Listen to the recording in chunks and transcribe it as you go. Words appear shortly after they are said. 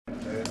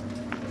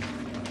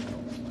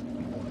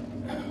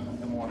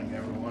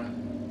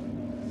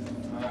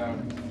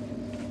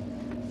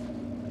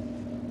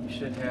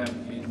should have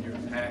in your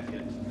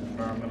packet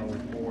environmental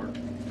report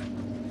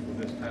for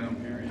this time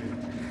period.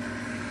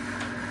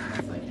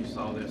 I think you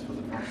saw this for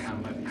the first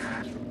time maybe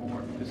last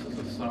report. This is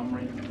a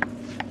summary.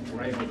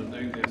 We're able to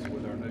do this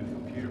with our new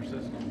computer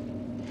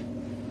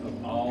system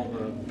of all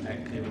the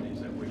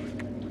activities that we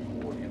would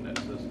record in that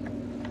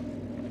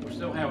system. We're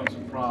still having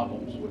some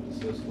problems with the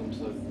system,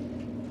 so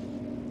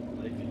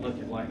if you look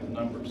at like the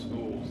number of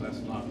schools, that's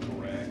not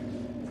correct.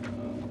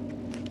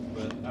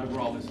 But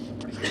overall, this is a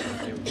pretty good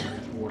activity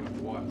report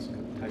of what's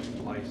taking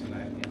place in the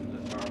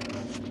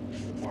environmental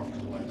department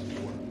the last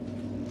quarter.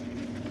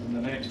 And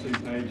the next 2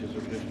 pages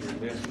are just your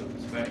list of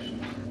inspections.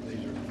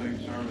 These are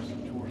food service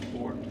and tour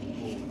sport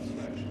pool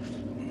inspections.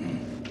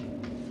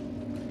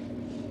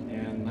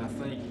 And I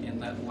think in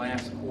that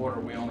last quarter,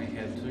 we only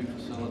had 2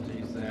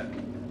 facilities that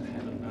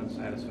had an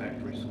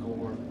unsatisfactory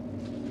score.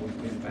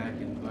 We've been back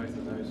in both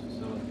of those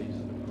facilities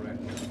and the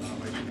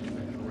violations have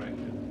been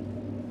corrected.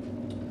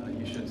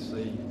 You should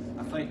see,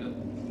 I think that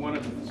one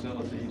of the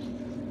facilities,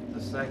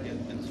 the second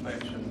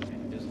inspection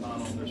is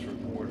not on this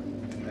report,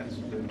 and that's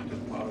due to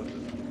part of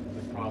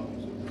the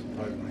problems with this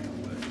program.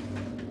 But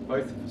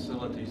both the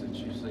facilities that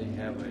you see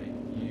have a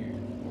U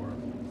or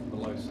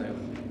below 70.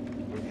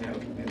 We have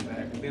been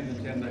back within the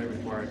 10-day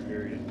required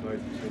period, and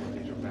both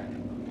facilities are back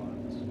in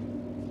compliance.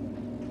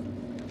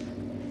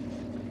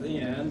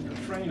 Then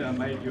Katrina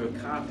made you a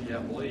copy, I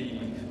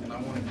believe, and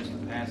I wanted just to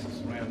pass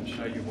this around and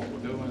show you what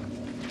we're doing.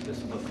 This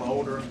is a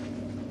folder,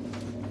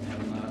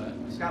 and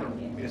it's got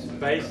it's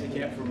basic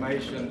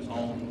information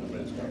on.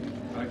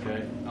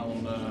 Okay,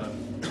 on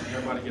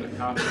everybody get a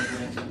copy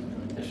of this.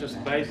 It's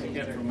just basic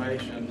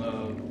information.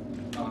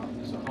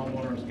 It's a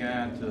homeowner's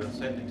guide to a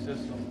septic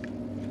system,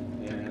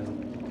 and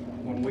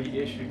when we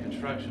issue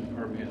construction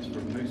permits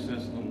for new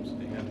systems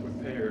and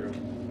repairs,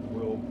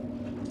 we'll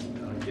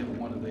give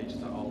one of these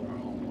to all our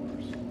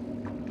homeowners.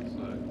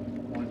 So I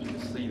wanted you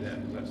to see that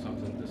because that's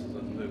something. This is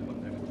a new one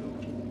that we're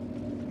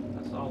doing.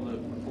 That's all the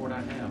report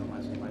I have.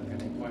 Unless anybody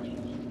has any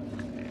questions.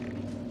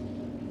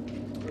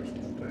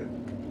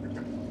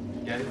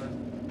 Galen?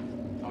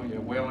 Oh yeah.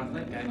 Well, I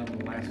think Galen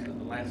the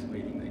last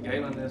meeting that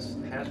Galen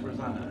has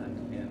resigned,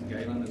 and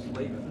Galen is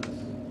leaving us.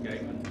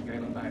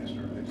 Galen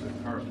Baxter, who's the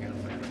current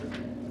county manager.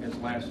 His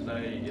last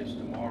day is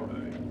tomorrow,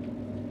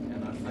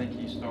 and I think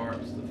he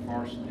starts the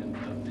 1st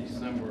of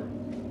December.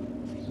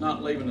 He's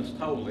not leaving us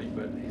totally,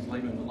 but he's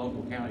leaving the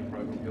local county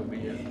program. He'll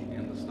be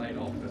in the state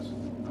office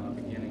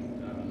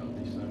beginning of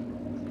December.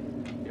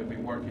 He'll be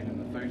working in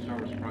the food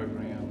service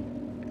program,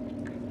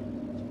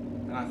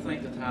 and I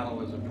think the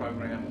title is a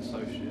program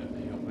associate,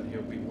 but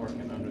he'll be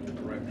working under the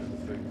director of the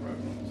food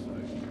program. So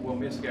we'll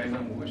miss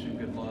Galen. We'll wish him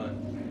good luck,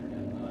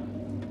 and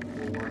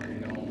we're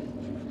working on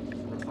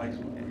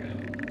replacement for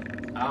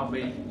Galen. I'll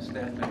be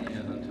stepping in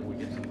until we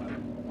get somebody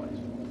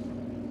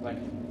replacement. Thank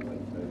you.